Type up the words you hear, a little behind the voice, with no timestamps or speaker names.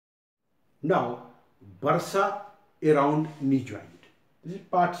Now, bursa around knee joint. This is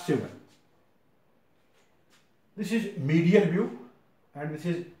part 7. This is medial view and this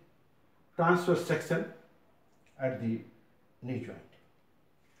is transverse section at the knee joint.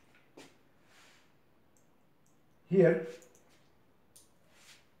 Here,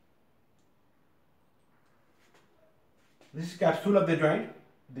 this is capsule of the joint.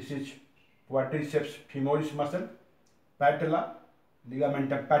 This is quadriceps femoris muscle, patella,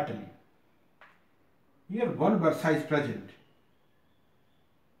 ligamentum patelli. Here one bursa is present.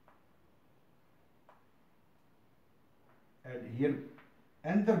 And here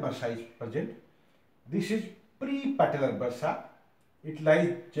another bursa is present. This is pre-patellar bursa. It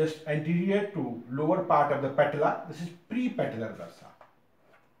lies just anterior to lower part of the patella. This is pre-patellar bursa.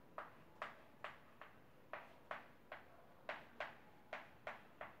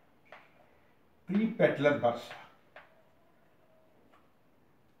 Pre-patellar bursa.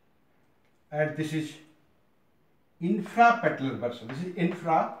 And this is infrapatellar bursa. This is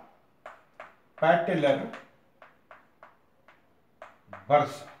infrapatellar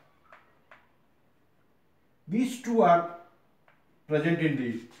bursa. These two are present in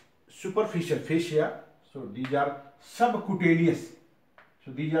the superficial fascia. So these are subcutaneous.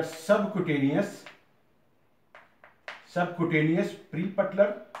 So these are subcutaneous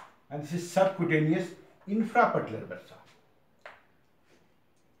prepatellar, and this is subcutaneous infrapatellar bursa.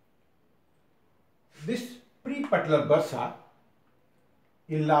 This prepatellar bursa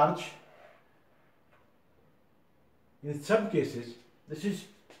enlarge in some cases. This is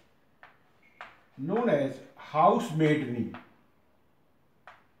known as housemaid knee.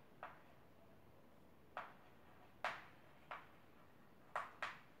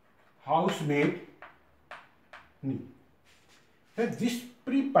 Housemaid knee. Then this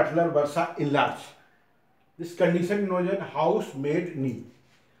prepatellar bursa enlarge. This condition known as housemaid knee.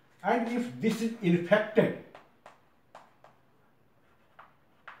 And if this is infected,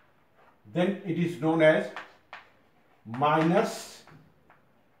 then it is known as minus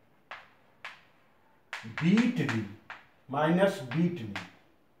beat knee. Minus beat knee.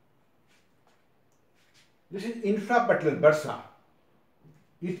 This is infrapatellar bursa.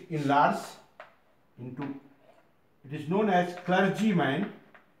 It enlarges into, it is known as clergyman's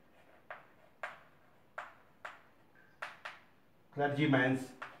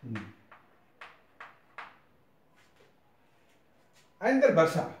knee. Another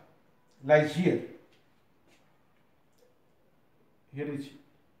bursa lies here. Here is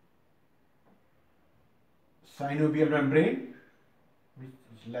synovial membrane, which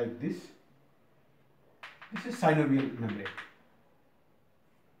is like this. This is synovial membrane.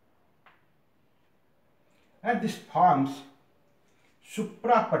 And this forms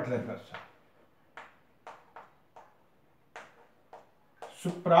suprapatellar bursa.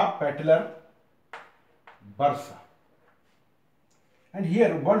 Suprapatellar bursa. And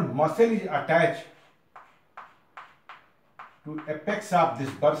here one muscle is attached to apex of this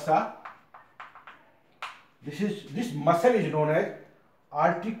bursa. This muscle is known as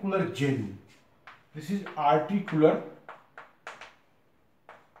articular genu. This is articular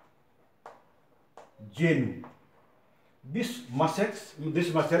genu. This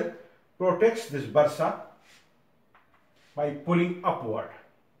muscle protects this bursa by pulling upward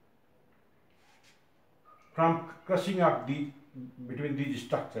from crushing up between these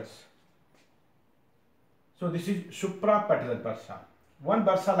structures. So this is suprapatellar bursa. One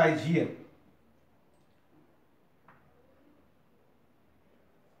bursa lies here.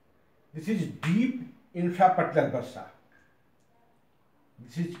 This is deep infrapatellar bursa.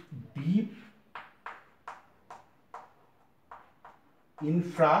 This is deep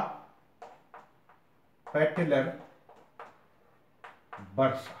infrapatellar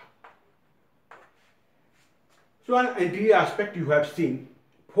bursa. So on anterior aspect you have seen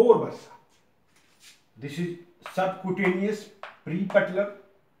 4 bursa. This is subcutaneous prepatellar.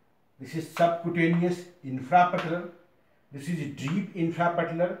 This is subcutaneous infrapatellar. This is deep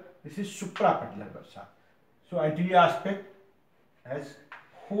infrapatellar. This is suprapatellar bursa. So anterior aspect has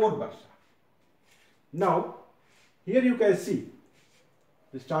 4 bursa. Now here you can see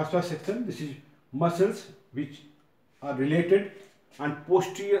this transverse section. This is muscles which are related and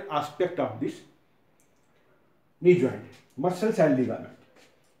posterior aspect of this knee joint, muscles and ligament.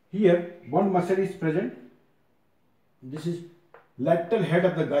 Here one muscle is present. This is lateral head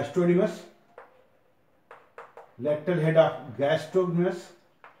of the gastrocnemius. Lateral head of gastrocnemius.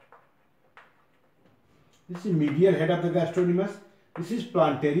 This is medial head of the gastrocnemius. This is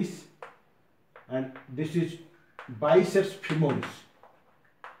plantaris, and this is biceps femoris.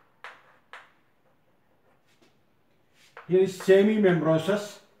 Here is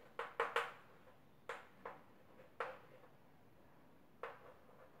semimembranous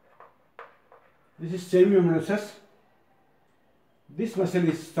This is semimembranosus. This muscle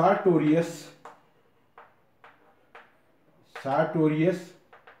is sartorius.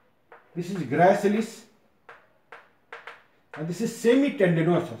 This is gracilis, and this is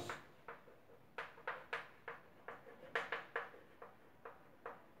semitendinosus.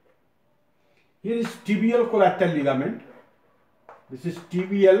 Here is tibial collateral ligament. This is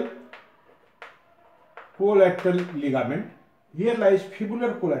tibial collateral ligament. Here lies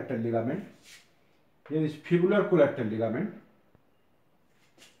fibular collateral ligament. Here is fibular collateral ligament.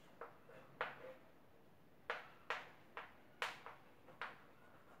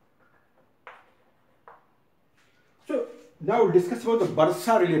 So now we'll discuss about the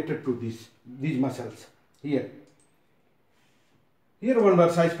bursa related to these muscles. Here one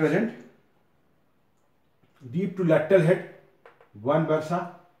bursa is present. Deep to lateral head, one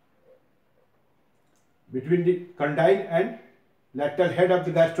bursa. Between the condyle and lateral head of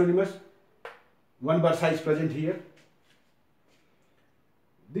the gastrocnemius, one bursa is present here.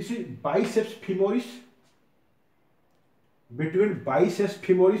 This is biceps femoris. Between biceps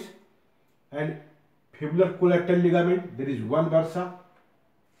femoris and fibular collateral ligament, there is one bursa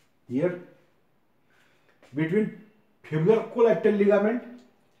here. Between fibular collateral ligament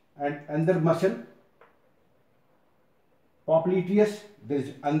and another muscle, popliteus, there is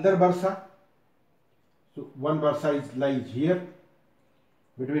another bursa. So one bursa lies here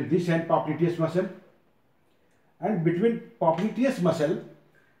between this and popliteus muscle, and between popliteus muscle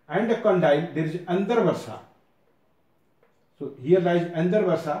and the condyle there is another bursa. So here lies another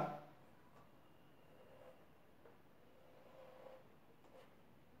bursa.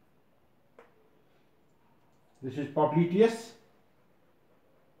 This is popliteus.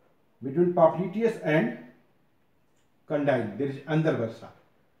 Between popliteus and condyle there is another bursa.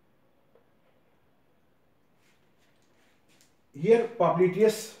 Here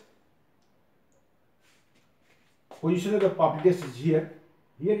popliteus, position of the popliteus is here.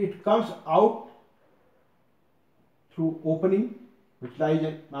 Here it comes out through opening which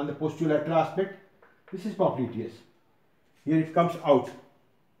lies on the posterolateral aspect. This is popliteus. Here it comes out.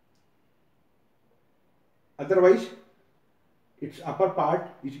 Otherwise, its upper part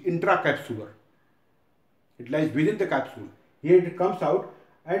is intracapsular. It lies within the capsule. Here it comes out,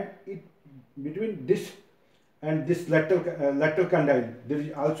 and between this and this lateral condyle there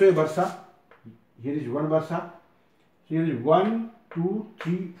is also a bursa. Here is one bursa. So here is 1, 2,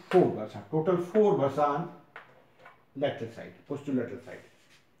 3, 4 bursa. Total 4 bursa on lateral side, posterolateral side.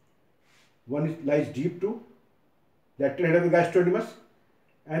 One lies deep to lateral head of the gastrocnemius,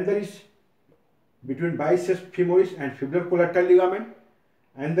 and there is between biceps femoris and fibular collateral ligament,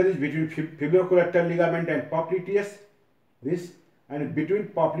 and there is between fibular collateral ligament and popliteus this, and between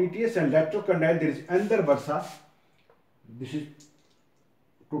popliteus and lateral condyle there is another bursa. This is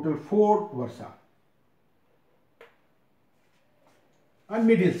total 4 bursa. On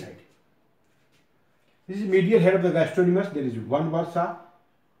medial side, this is medial head of the gastrocnemius. There is one bursa.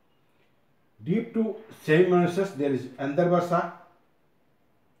 Deep to semimembranosus there is another bursa.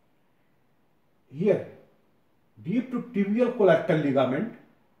 Here, deep to tibial collateral ligament,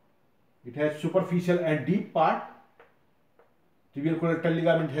 it has superficial and deep part. Tibial collateral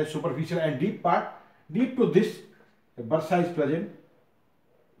ligament has superficial and deep part. Deep to this, a bursa is present.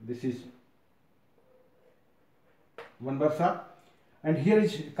 This is one bursa, and here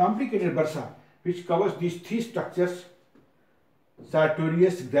is complicated bursa which covers these 3 structures: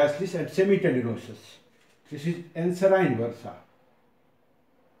 sartorius, gracilis, and semitendinosus. This is enserine bursa.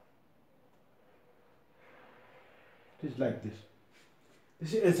 It is like this.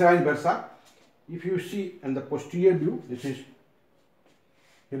 This is enserine bursa. If you see in the posterior view,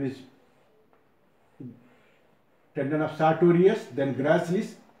 here is tendon of sartorius, then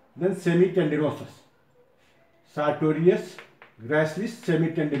gracilis, then semitendinosus. Sartorius, gracilis,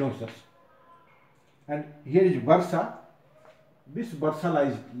 semitendinosus. And here is bursa. This bursa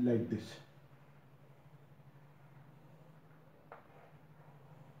lies like this.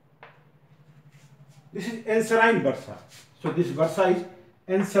 This is enserine bursa. So this bursa is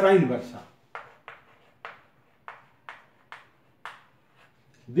enserine bursa.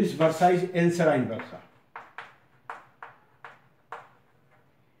 This bursa is enserine bursa.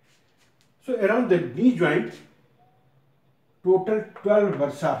 So around the knee joint, total 12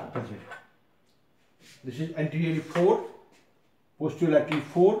 bursa are present. This is anteriorly 4, posterolaterally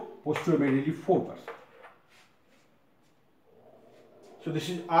 4, posteromedially 4 bursa. So this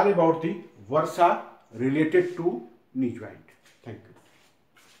is all about the bursa related to knee joint. Thank you.